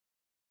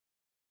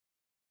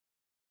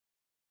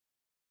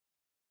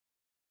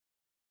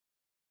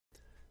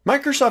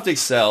Microsoft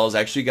Excel has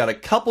actually got a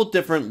couple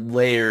different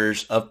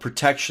layers of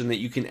protection that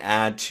you can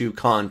add to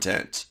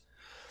content.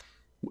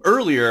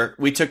 Earlier,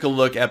 we took a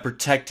look at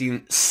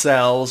protecting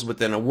cells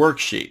within a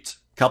worksheet.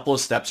 A couple of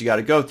steps you got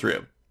to go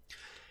through.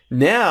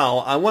 Now,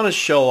 I want to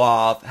show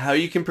off how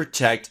you can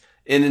protect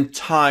an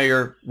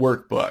entire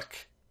workbook.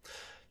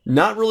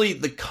 Not really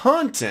the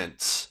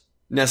content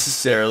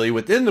necessarily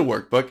within the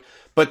workbook,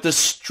 but the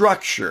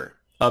structure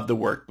of the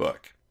workbook.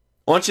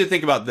 I want you to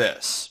think about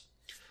this.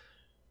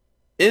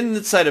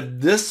 Inside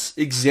of this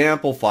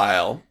example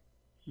file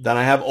that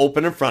I have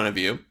open in front of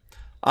you,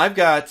 I've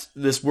got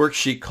this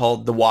worksheet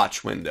called the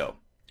watch window.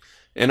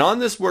 And on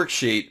this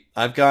worksheet,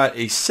 I've got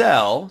a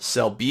cell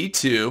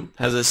B2,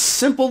 has a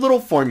simple little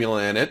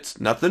formula in it,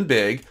 nothing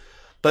big,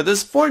 but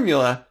this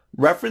formula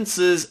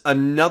references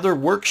another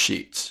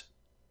worksheet.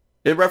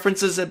 It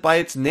references it by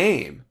its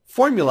name,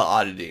 formula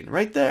auditing,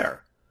 right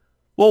there.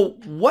 Well,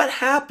 what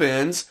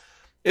happens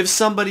if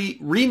somebody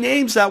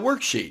renames that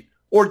worksheet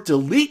or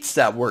deletes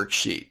that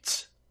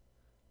worksheet?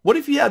 What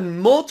if you had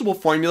multiple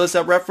formulas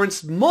that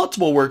reference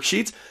multiple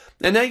worksheets,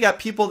 and now you got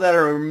people that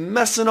are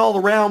messing all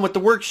around with the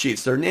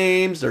worksheets, their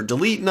names, they're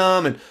deleting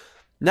them, and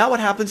now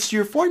what happens to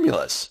your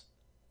formulas?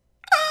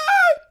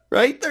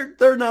 Right?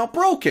 They're now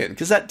broken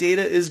because that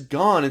data is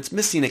gone. It's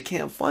missing. It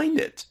can't find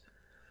it.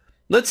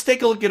 Let's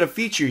take a look at a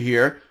feature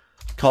here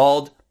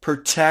called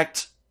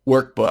Protect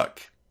Workbook.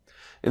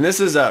 And this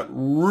is a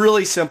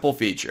really simple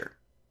feature.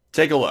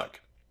 Take a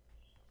look.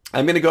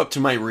 I'm going to go up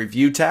to my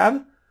Review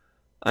tab.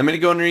 I'm going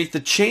to go underneath the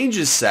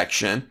Changes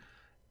section.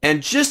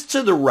 And just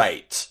to the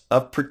right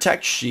of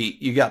Protect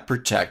Sheet, you got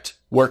Protect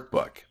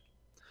Workbook.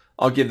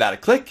 I'll give that a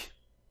click.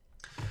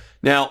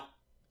 Now,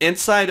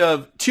 inside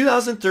of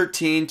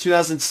 2013,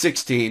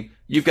 2016,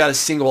 you've got a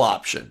single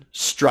option,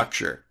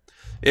 Structure.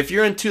 If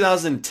you're in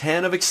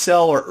 2010 of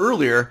Excel or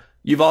earlier,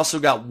 you've also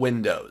got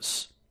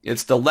Windows.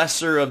 It's the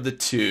lesser of the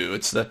two.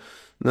 It's the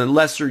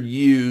lesser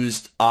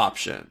used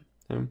option.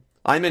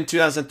 I'm in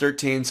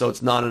 2013, so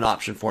it's not an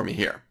option for me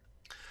here.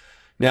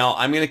 Now,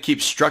 I'm going to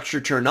keep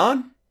Structure turned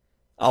on.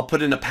 I'll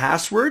put in a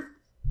password.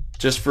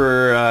 Just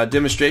for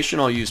demonstration,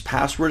 I'll use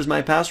password as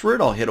my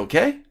password. I'll hit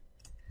OK.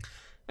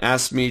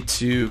 Ask me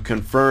to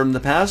confirm the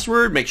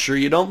password. Make sure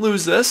you don't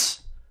lose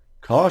this.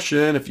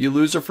 Caution, if you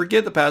lose or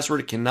forget the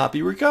password, it cannot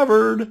be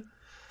recovered.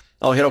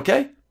 I'll hit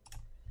OK.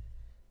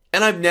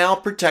 And I've now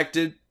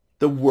protected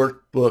the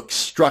workbook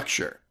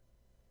structure.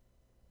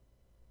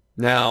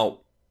 Now,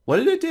 what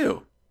did it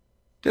do?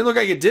 Didn't look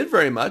like it did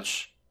very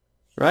much,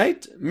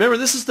 right? Remember,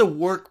 this is the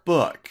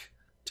workbook.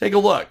 Take a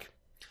look.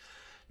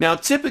 Now,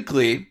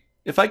 typically,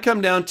 if I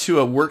come down to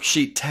a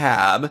worksheet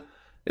tab,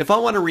 if I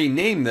want to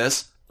rename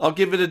this, I'll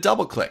give it a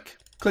double click.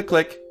 Click,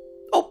 click.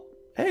 Oh,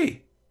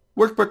 hey,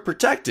 workbook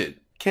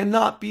protected.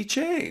 Cannot be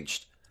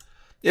changed.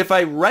 If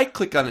I right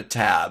click on a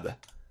tab,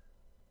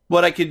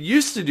 what I could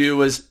used to do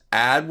was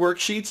add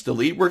worksheets,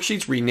 delete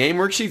worksheets, rename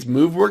worksheets,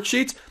 move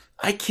worksheets.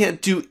 I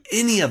can't do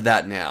any of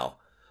that now.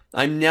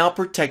 I'm now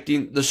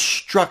protecting the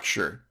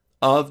structure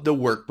of the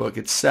workbook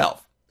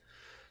itself.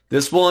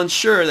 This will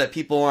ensure that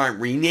people aren't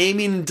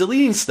renaming and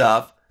deleting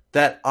stuff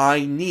that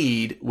I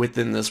need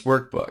within this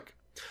workbook.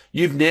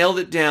 You've nailed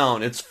it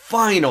down. It's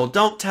final.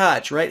 Don't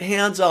touch, right?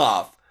 Hands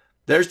off.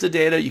 There's the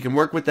data. You can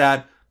work with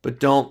that, but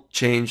don't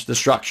change the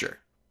structure.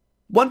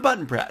 One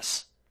button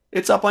press.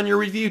 It's up on your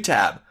Review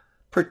tab.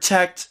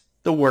 Protect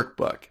the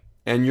workbook,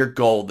 and you're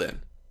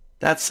golden.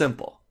 That's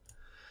simple.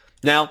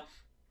 Now,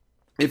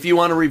 if you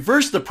want to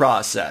reverse the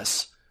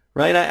process,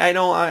 right? I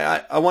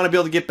want to be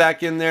able to get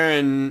back in there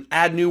and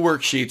add new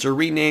worksheets or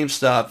rename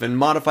stuff and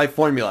modify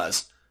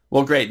formulas.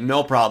 Well, great,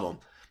 no problem.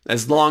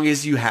 As long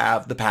as you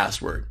have the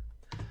password.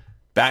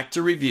 Back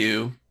to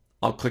Review.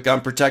 I'll click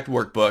on Protect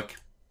Workbook.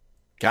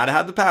 Got to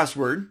have the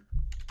password.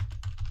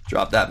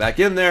 Drop that back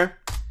in there.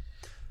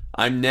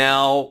 I'm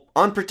now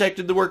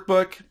unprotected the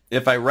workbook.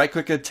 If I right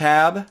click a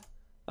tab,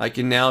 I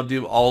can now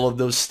do all of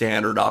those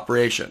standard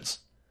operations.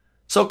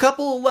 So a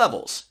couple of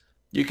levels.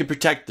 You can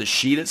protect the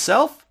sheet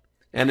itself.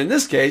 And in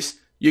this case,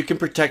 you can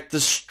protect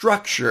the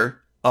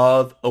structure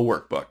of a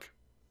workbook.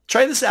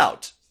 Try this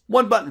out.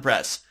 One button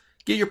press.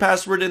 Get your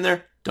password in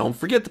there. Don't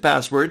forget the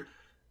password.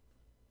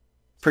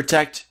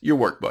 Protect your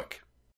workbook.